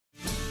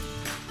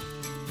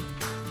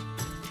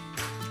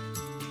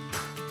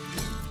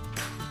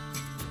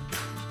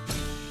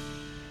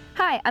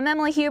Hi, I'm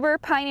Emily Huber,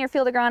 Pioneer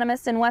Field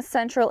Agronomist in West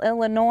Central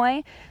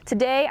Illinois.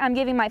 Today I'm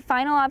giving my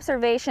final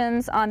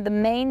observations on the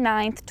May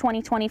 9th,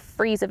 2020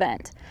 freeze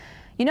event.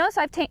 You notice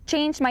I've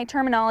changed my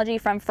terminology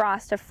from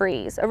frost to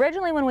freeze.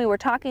 Originally when we were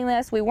talking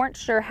this, we weren't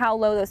sure how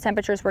low those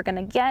temperatures were going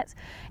to get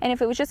and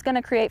if it was just going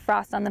to create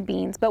frost on the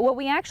beans. But what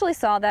we actually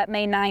saw that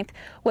May 9th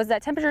was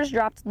that temperatures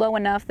dropped low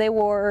enough. They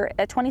were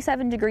at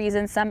 27 degrees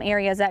in some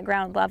areas at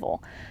ground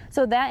level.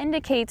 So that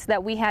indicates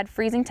that we had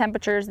freezing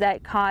temperatures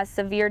that caused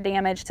severe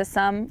damage to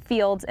some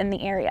fields in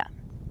the area.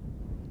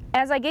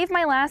 As I gave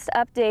my last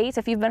update,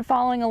 if you've been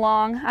following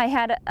along, I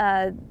had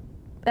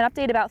an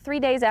update about 3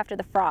 days after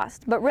the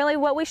frost. But really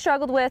what we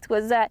struggled with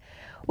was that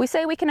we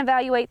say we can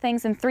evaluate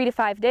things in 3 to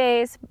 5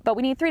 days, but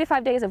we need 3 to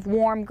 5 days of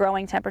warm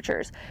growing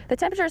temperatures. The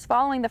temperatures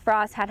following the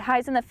frost had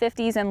highs in the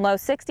 50s and low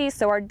 60s,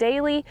 so our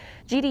daily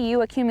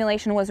GDU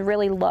accumulation was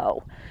really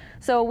low.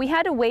 So we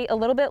had to wait a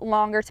little bit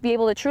longer to be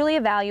able to truly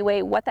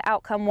evaluate what the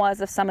outcome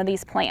was of some of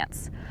these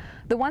plants.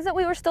 The ones that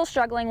we were still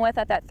struggling with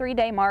at that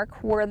 3-day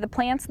mark were the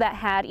plants that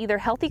had either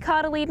healthy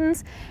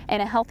cotyledons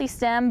and a healthy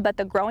stem, but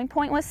the growing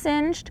point was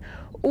singed,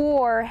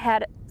 or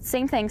had,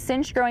 same thing,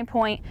 singed growing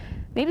point,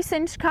 maybe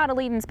singed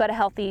cotyledons but a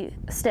healthy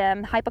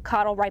stem,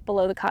 hypocotyl right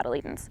below the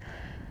cotyledons.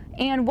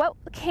 And what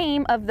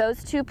came of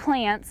those two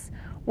plants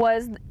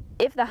was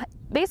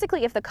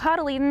basically if the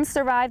cotyledons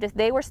survived, if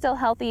they were still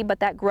healthy but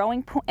that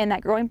growing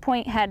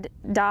point had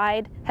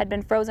died, had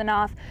been frozen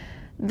off,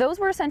 those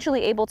were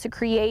essentially able to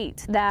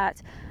create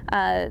that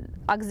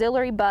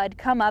axillary bud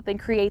come up and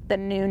create the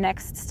new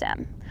next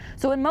stem.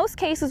 So in most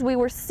cases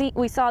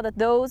we saw that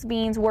those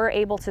beans were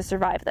able to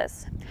survive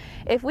this.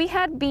 If we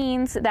had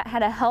beans that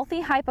had a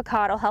healthy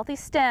hypocotyl, healthy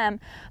stem,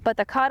 but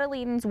the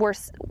cotyledons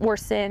were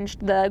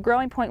singed, the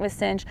growing point was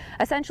singed,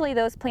 essentially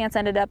those plants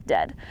ended up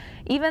dead.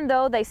 Even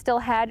though they still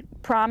had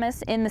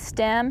promise in the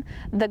stem,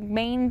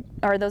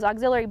 those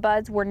auxiliary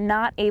buds were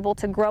not able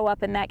to grow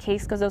up in that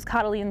case because those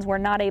cotyledons were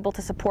not able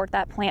to support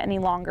that plant any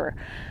longer.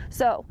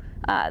 So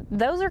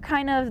those are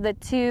kind of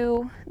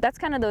that's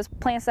kind of those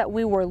plants that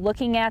we were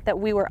looking at that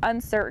we were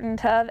uncertain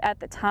of at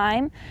the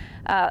time.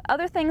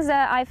 Other things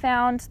that I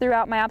found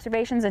throughout my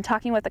observations and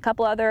talking with a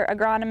couple other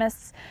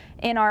agronomists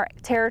in our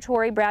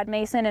territory, Brad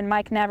Mason and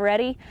Mike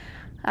Navarrete,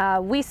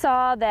 we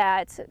saw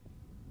that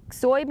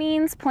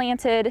soybeans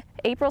planted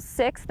April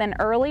 6th and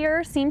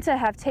earlier seem to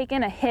have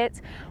taken a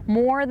hit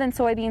more than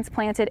soybeans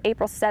planted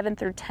April 7th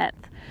through 10th.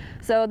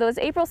 So those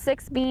April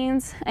 6th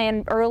beans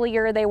and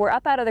earlier, they were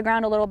up out of the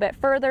ground a little bit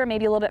further,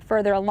 maybe a little bit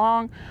further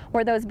along,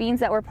 where those beans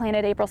that were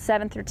planted April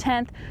 7th through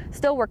 10th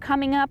still were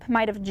coming up,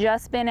 might have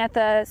just been at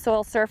the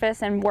soil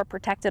surface and were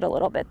protected a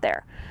little bit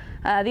there.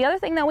 The other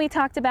thing that we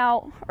talked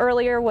about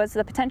earlier was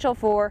the potential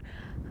for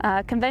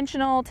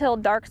conventional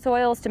tilled dark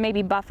soils to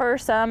maybe buffer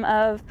some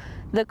of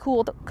the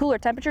cooler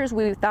temperatures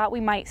we thought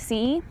we might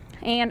see.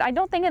 And I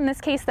don't think in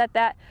this case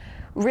that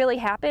really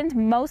happened,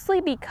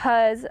 mostly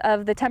because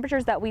of the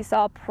temperatures that we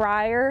saw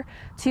prior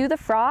to the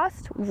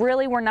frost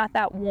really were not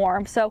that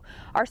warm. So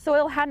our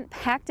soil hadn't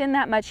packed in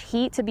that much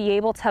heat to be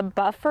able to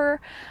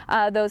buffer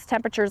those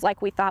temperatures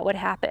like we thought would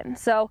happen.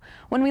 So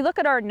when we look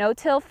at our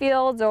no-till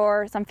fields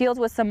or some fields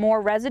with some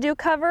more residue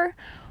cover,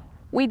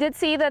 we did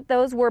see that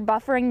those were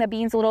buffering the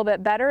beans a little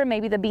bit better.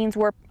 Maybe the beans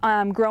were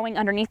growing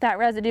underneath that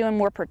residue and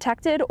were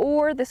protected,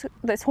 or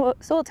the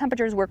soil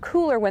temperatures were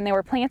cooler when they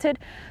were planted,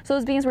 so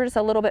those beans were just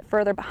a little bit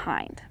further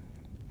behind.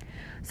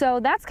 So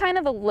that's kind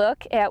of a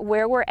look at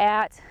where we're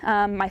at.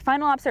 My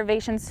final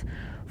observations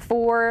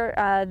for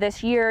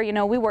this year, you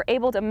know, we were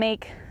able to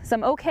make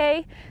some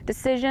okay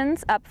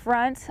decisions up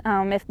front.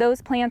 If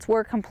those plants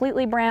were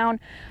completely brown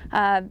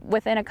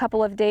within a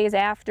couple of days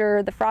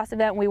after the frost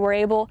event, we were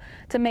able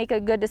to make a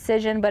good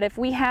decision. But if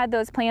we had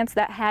those plants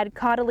that had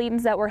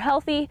cotyledons that were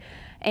healthy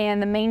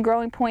and the main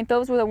growing point,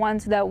 those were the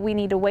ones that we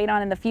need to wait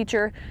on in the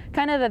future,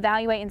 kind of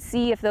evaluate and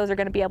see if those are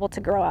going to be able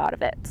to grow out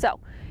of it. So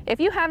if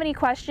you have any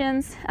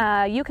questions,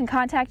 you can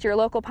contact your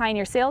local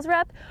Pioneer sales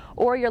rep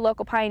or your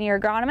local Pioneer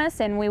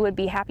agronomist, and we would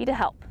be happy to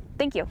help.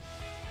 Thank you.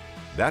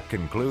 That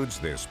concludes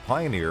this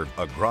Pioneer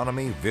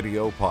Agronomy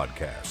video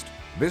podcast.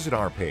 Visit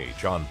our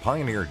page on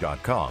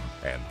pioneer.com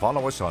and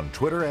follow us on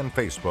Twitter and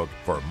Facebook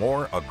for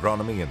more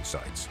agronomy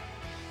insights.